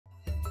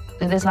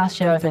This last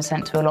year I've been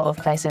sent to a lot of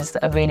places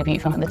that are really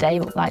beautiful on the day,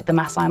 like the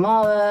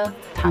Maasai,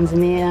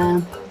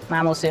 Tanzania.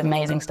 Mammals do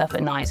amazing stuff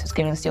at night, so it's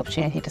giving us the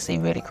opportunity to see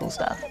really cool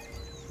stuff.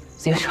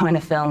 So you're trying to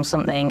film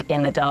something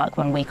in the dark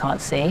when we can't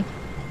see,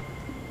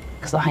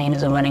 because the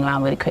hyenas are running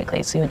around really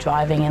quickly. So you're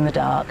driving in the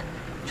dark,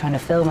 trying to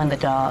film in the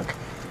dark,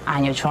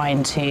 and you're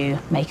trying to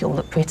make it all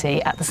look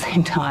pretty at the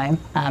same time.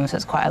 So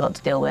it's quite a lot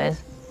to deal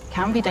with.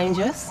 Can be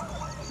dangerous.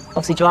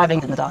 Obviously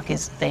driving in the dark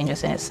is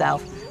dangerous in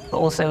itself, but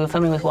also we're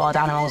filming with wild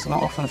animals and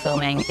we're often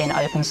filming in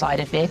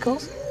open-sided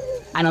vehicles.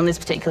 And on this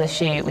particular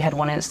shoot, we had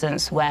one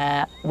instance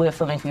where we were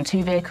filming from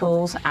 2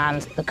 vehicles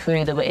and the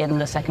crew that were in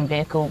the second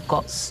vehicle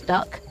got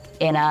stuck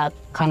in a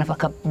kind of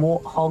like a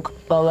warthog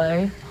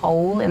burrow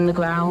hole in the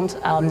ground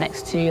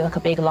next to like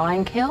a big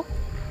lion kill.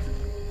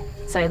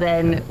 So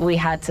then we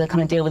had to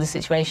kind of deal with the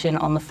situation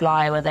on the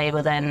fly where they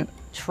were then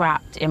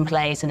trapped in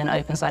place in an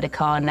open-sided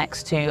car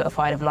next to a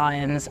fight of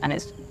lions, and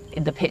it's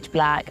in the pitch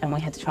black, and we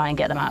had to try and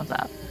get them out of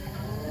that.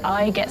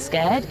 I get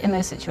scared in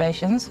those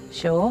situations,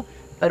 sure,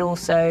 but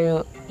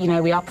also, you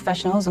know, we are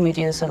professionals and we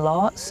do this a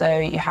lot, so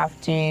you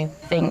have to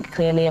think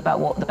clearly about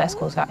what the best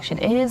course of action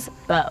is,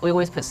 but we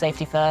always put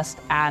safety first,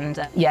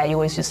 and yeah, you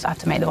always just have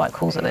to make the right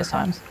calls at those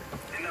times.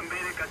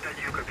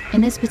 In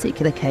this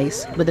particular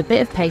case, with a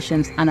bit of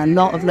patience and a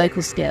lot of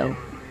local skill,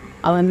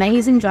 our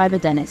amazing driver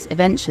Dennis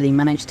eventually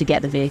managed to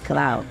get the vehicle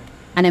out,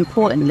 and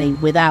importantly,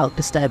 without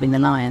disturbing the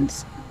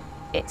lions.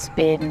 It's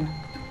been,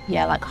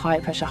 yeah, like high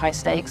pressure, high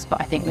stakes,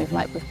 but I think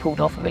we've pulled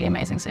off a really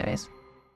amazing series.